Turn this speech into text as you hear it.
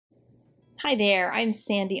Hi there, I'm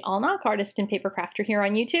Sandy Allnock, artist and paper crafter here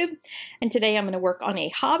on YouTube, and today I'm going to work on a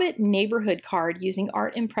Hobbit neighborhood card using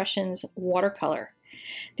Art Impressions watercolor.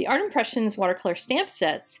 The Art Impressions watercolor stamp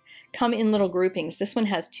sets come in little groupings. This one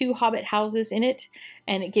has 2 Hobbit houses in it,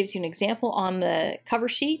 and it gives you an example on the cover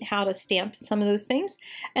sheet how to stamp some of those things.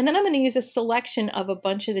 And then I'm going to use a selection of a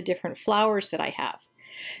bunch of the different flowers that I have.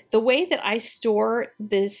 The way that I store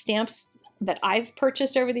the stamps that I've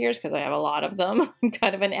purchased over the years, because I have a lot of them, I'm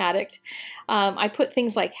kind of an addict. I put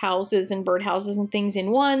things like houses and birdhouses and things in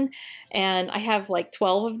one, and I have like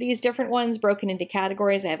 12 of these different ones broken into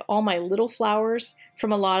categories. I have all my little flowers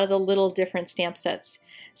from a lot of the little different stamp sets.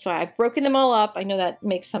 So I've broken them all up. I know that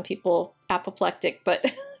makes some people apoplectic, but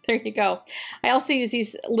there you go. I also use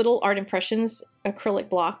these little Art Impressions acrylic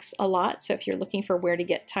blocks a lot, so if you're looking for where to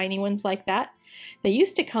get tiny ones like that. They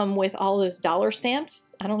used to come with all those dollar stamps.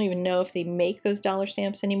 I don't even know if they make those dollar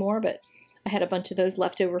stamps anymore, but I had a bunch of those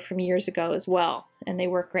left over from years ago as well, and they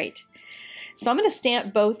work great. So I'm going to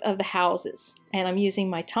stamp both of the houses, and I'm using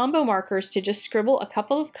my Tombow markers to just scribble a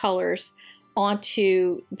couple of colors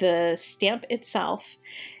onto the stamp itself.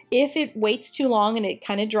 If it waits too long and it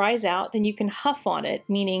kind of dries out, then you can huff on it,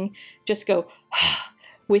 meaning just go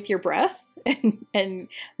with your breath and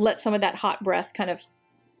let some of that hot breath kind of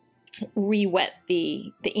re-wet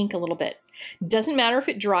the ink a little bit. Doesn't matter if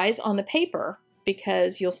it dries on the paper,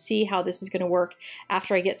 because you'll see how this is going to work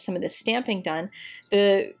after I get some of this stamping done.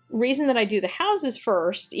 The reason that I do the houses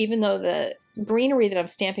first, even though the greenery that I'm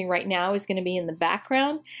stamping right now is going to be in the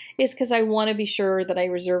background, is because I want to be sure that I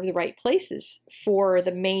reserve the right places for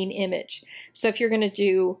the main image. So if you're going to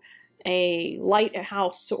do a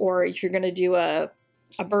lighthouse, or if you're going to do a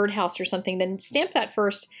birdhouse or something, then stamp that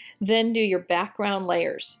first, then do your background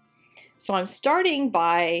layers. So I'm starting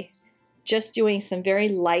by just doing some very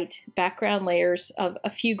light background layers of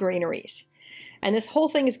a few greeneries. And this whole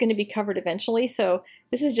thing is going to be covered eventually, so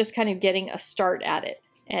this is just kind of getting a start at it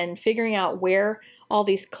and figuring out where all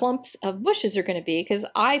these clumps of bushes are going to be, because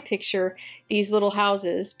I picture these little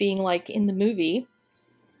houses being like in the movie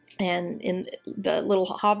and in the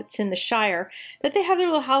little hobbits in the Shire, that they have their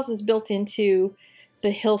little houses built into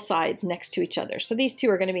the hillsides next to each other. So these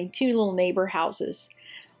two are going to be 2 little neighbor houses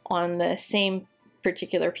on the same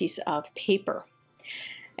particular piece of paper.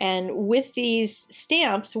 And with these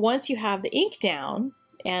stamps, once you have the ink down,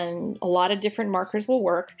 and a lot of different markers will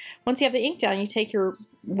work, once you have the ink down, you take your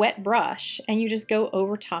wet brush and you just go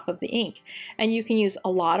over top of the ink. And you can use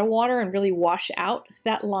a lot of water and really wash out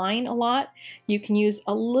that line a lot. You can use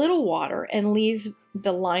a little water and leave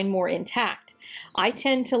the line more intact. I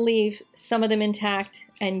tend to leave some of them intact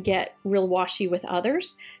and get real washy with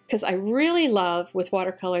others, because I really love with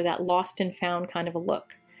watercolor that lost and found kind of a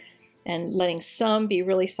look, and letting some be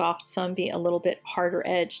really soft, some be a little bit harder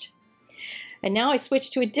edged. And now I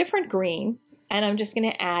switch to a different green, and I'm just going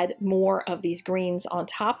to add more of these greens on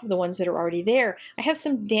top of the ones that are already there. I have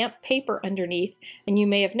some damp paper underneath, and you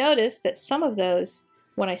may have noticed that some of those,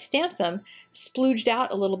 when I stamp them, splooged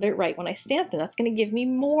out a little bit right when I stamped them. That's going to give me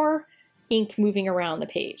more ink moving around the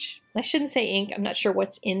page. I shouldn't say ink. I'm not sure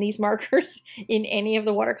what's in these markers, in any of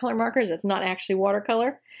the watercolor markers. It's not actually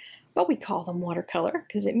watercolor, but we call them watercolor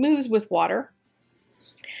because it moves with water.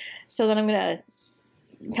 So then I'm going to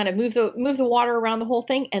kind of move the water around the whole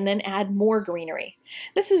thing and then add more greenery.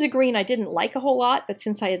 This was a green I didn't like a whole lot, but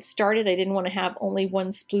since I had started, I didn't want to have only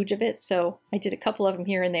one splooge of it, so I did a couple of them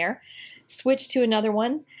here and there. Switched to another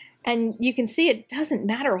one. And you can see it doesn't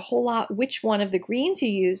matter a whole lot which one of the greens you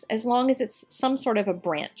use, as long as it's some sort of a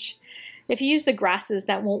branch. If you use the grasses,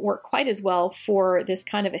 that won't work quite as well for this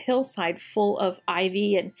kind of a hillside full of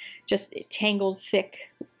ivy and just tangled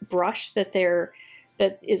thick brush that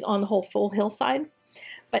is on the whole full hillside.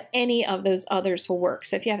 But any of those others will work.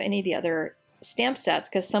 So if you have any of the other stamp sets,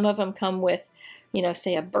 because some of them come with, you know,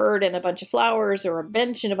 say a bird and a bunch of flowers, or a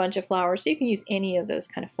bench and a bunch of flowers, so you can use any of those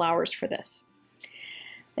kind of flowers for this.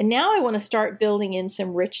 And now I want to start building in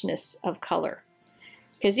some richness of color,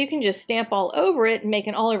 because you can just stamp all over it and make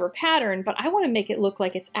an all over pattern, but I want to make it look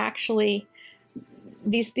like it's actually,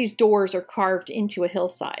 these doors are carved into a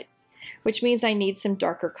hillside, which means I need some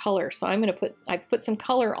darker color. So I've put some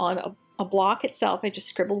color on a block itself. I just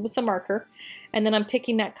scribbled with the marker, and then I'm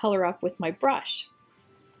picking that color up with my brush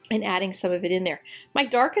and adding some of it in there. My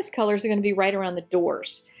darkest colors are going to be right around the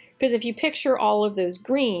doors, because if you picture all of those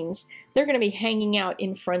greens, they're going to be hanging out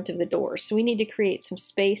in front of the doors. So we need to create some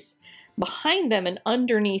space behind them and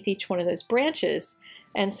underneath each one of those branches,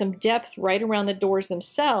 and some depth right around the doors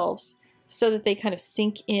themselves, so that they kind of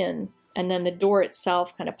sink in, and then the door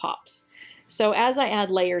itself kind of pops. So as I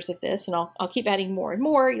add layers of this, and I'll keep adding more and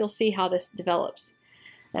more, you'll see how this develops.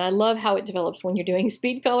 And I love how it develops when you're doing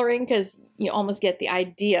speed coloring because you almost get the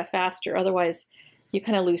idea faster. Otherwise, you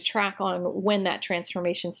kind of lose track on when that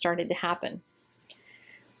transformation started to happen.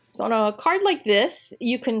 So on a card like this,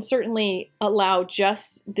 you can certainly allow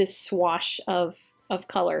just this swash of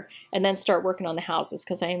color and then start working on the houses,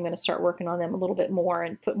 because I am going to start working on them a little bit more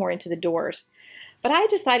and put more into the doors. But I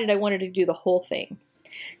decided I wanted to do the whole thing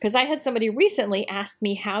because I had somebody recently ask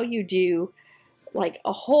me how you do like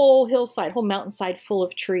a whole hillside, whole mountainside full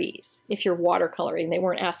of trees if you're watercoloring. They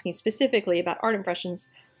weren't asking specifically about Art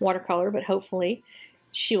Impressions watercolor, but hopefully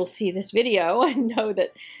she will see this video and know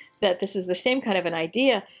that this is the same kind of an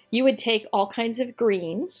idea. You would take all kinds of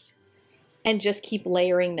greens and just keep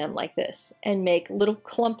layering them like this and make little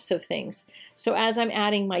clumps of things. So as I'm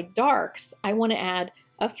adding my darks, I want to add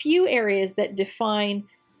a few areas that define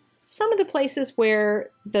some of the places where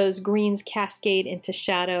those greens cascade into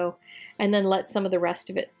shadow, and then let some of the rest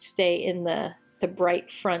of it stay in the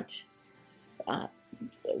bright front,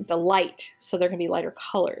 the light, so they're going to be lighter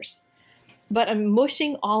colors. But I'm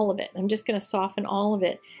mushing all of it. I'm just going to soften all of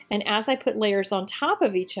it. And as I put layers on top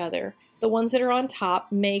of each other, the ones that are on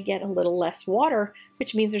top may get a little less water,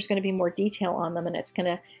 which means there's going to be more detail on them, and it's going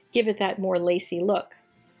to give it that more lacy look.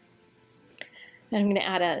 And I'm going to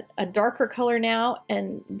add a darker color now,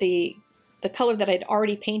 and the color that I'd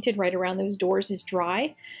already painted right around those doors is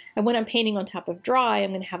dry. And when I'm painting on top of dry, I'm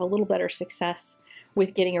going to have a little better success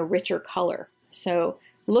with getting a richer color. So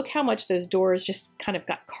look how much those doors just kind of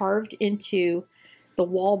got carved into the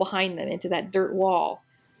wall behind them, into that dirt wall,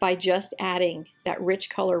 by just adding that rich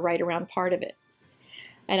color right around part of it.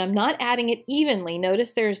 And I'm not adding it evenly.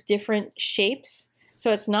 Notice there's different shapes,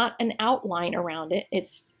 so it's not an outline around it.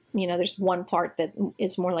 It's, you know, there's one part that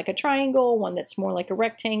is more like a triangle, one that's more like a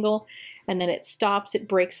rectangle, and then it stops, it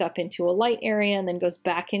breaks up into a light area and then goes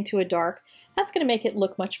back into a dark. That's going to make it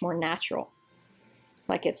look much more natural.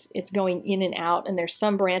 Like it's going in and out, and there's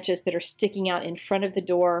some branches that are sticking out in front of the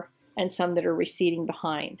door and some that are receding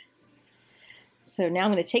behind. So now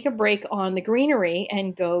I'm going to take a break on the greenery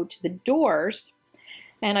and go to the doors.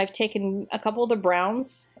 And I've taken a couple of the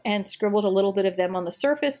browns and scribbled a little bit of them on the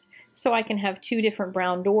surface so I can have two different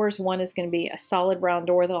brown doors. One is going to be a solid brown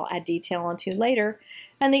door that I'll add detail onto later,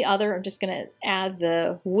 and the other I'm just going to add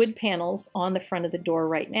the wood panels on the front of the door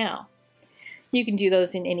right now. You can do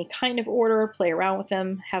those in any kind of order, play around with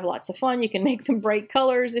them, have lots of fun. You can make them bright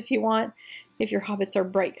colors if you want, if your hobbits are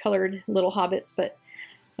bright colored little hobbits, but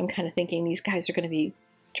I'm kind of thinking these guys are going to be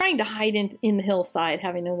trying to hide in the hillside,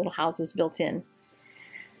 having their little houses built in.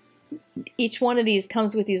 Each one of these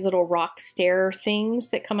comes with these little rock stair things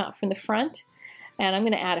that come out from the front, and I'm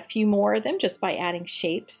going to add a few more of them just by adding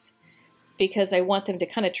shapes, because I want them to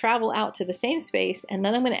kind of travel out to the same space, and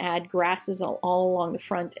then I'm going to add grasses all along the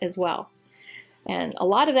front as well. And a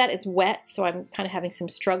lot of that is wet, so I'm kind of having some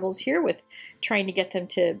struggles here with trying to get them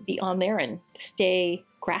to be on there and stay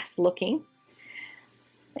grass looking.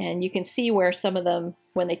 And you can see where some of them,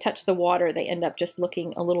 when they touch the water, they end up just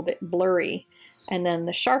looking a little bit blurry. And then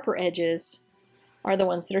the sharper edges are the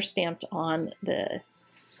ones that are stamped on the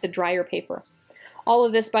drier paper. All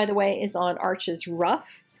of this, by the way, is on Arches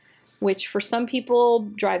Rough, which for some people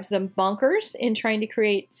drives them bonkers in trying to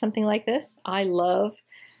create something like this. I love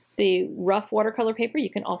the rough watercolor paper. You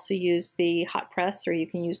can also use the hot press, or you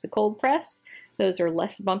can use the cold press. Those are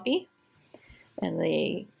less bumpy, and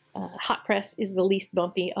the hot press is the least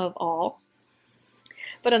bumpy of all.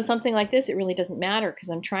 But on something like this, it really doesn't matter, because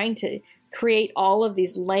I'm trying to create all of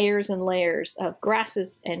these layers and layers of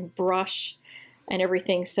grasses and brush and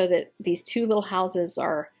everything, so that these two little houses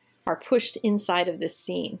are pushed inside of this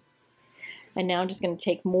scene. And now I'm just going to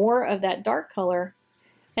take more of that dark color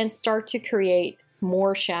and start to create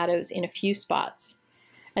more shadows in a few spots.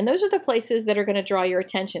 And those are the places that are going to draw your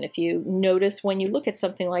attention. If you notice when you look at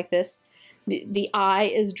something like this, the eye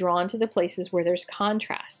is drawn to the places where there's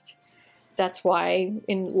contrast. That's why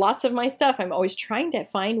in lots of my stuff, I'm always trying to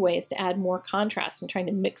find ways to add more contrast. I'm trying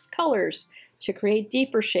to mix colors to create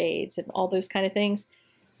deeper shades and all those kind of things,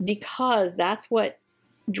 because that's what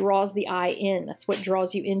draws the eye in. That's what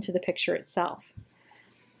draws you into the picture itself.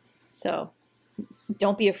 So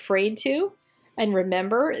don't be afraid to. And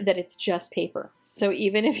remember that it's just paper. So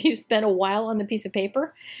even if you spend a while on the piece of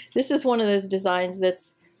paper, this is one of those designs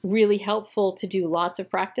that's really helpful to do lots of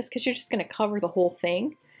practice, because you're just going to cover the whole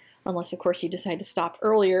thing, unless of course you decide to stop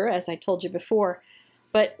earlier, as I told you before.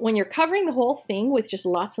 But when you're covering the whole thing with just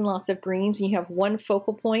lots and lots of greens, and you have one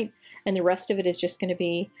focal point and the rest of it is just going to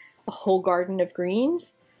be a whole garden of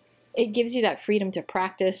greens, it gives you that freedom to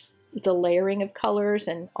practice the layering of colors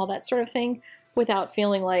and all that sort of thing without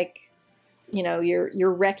feeling like you know,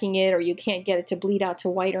 you're wrecking it or you can't get it to bleed out to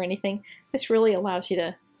white or anything. This really allows you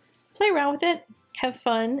to play around with it, have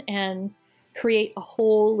fun, and create a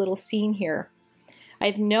whole little scene here. I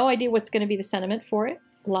have no idea what's going to be the sentiment for it.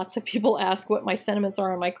 Lots of people ask what my sentiments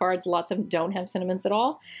are on my cards. Lots of them don't have sentiments at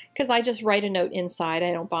all because I just write a note inside.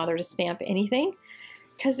 I don't bother to stamp anything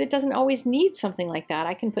because it doesn't always need something like that.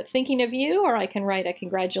 I can put thinking of you, or I can write a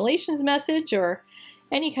congratulations message or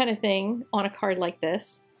any kind of thing on a card like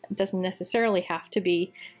this. It doesn't necessarily have to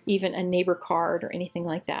be even a neighbor card or anything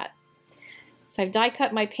like that. So I've die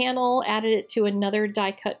cut my panel, added it to another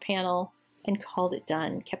die cut panel, and called it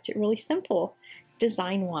done. Kept it really simple,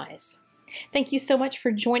 design-wise. Thank you so much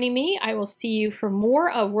for joining me. I will see you for more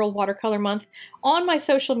of World Watercolor Month on my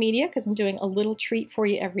social media because I'm doing a little treat for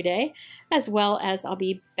you every day, as well as I'll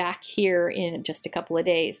be back here in just a couple of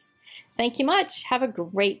days. Thank you much. Have a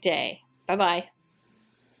great day. Bye-bye.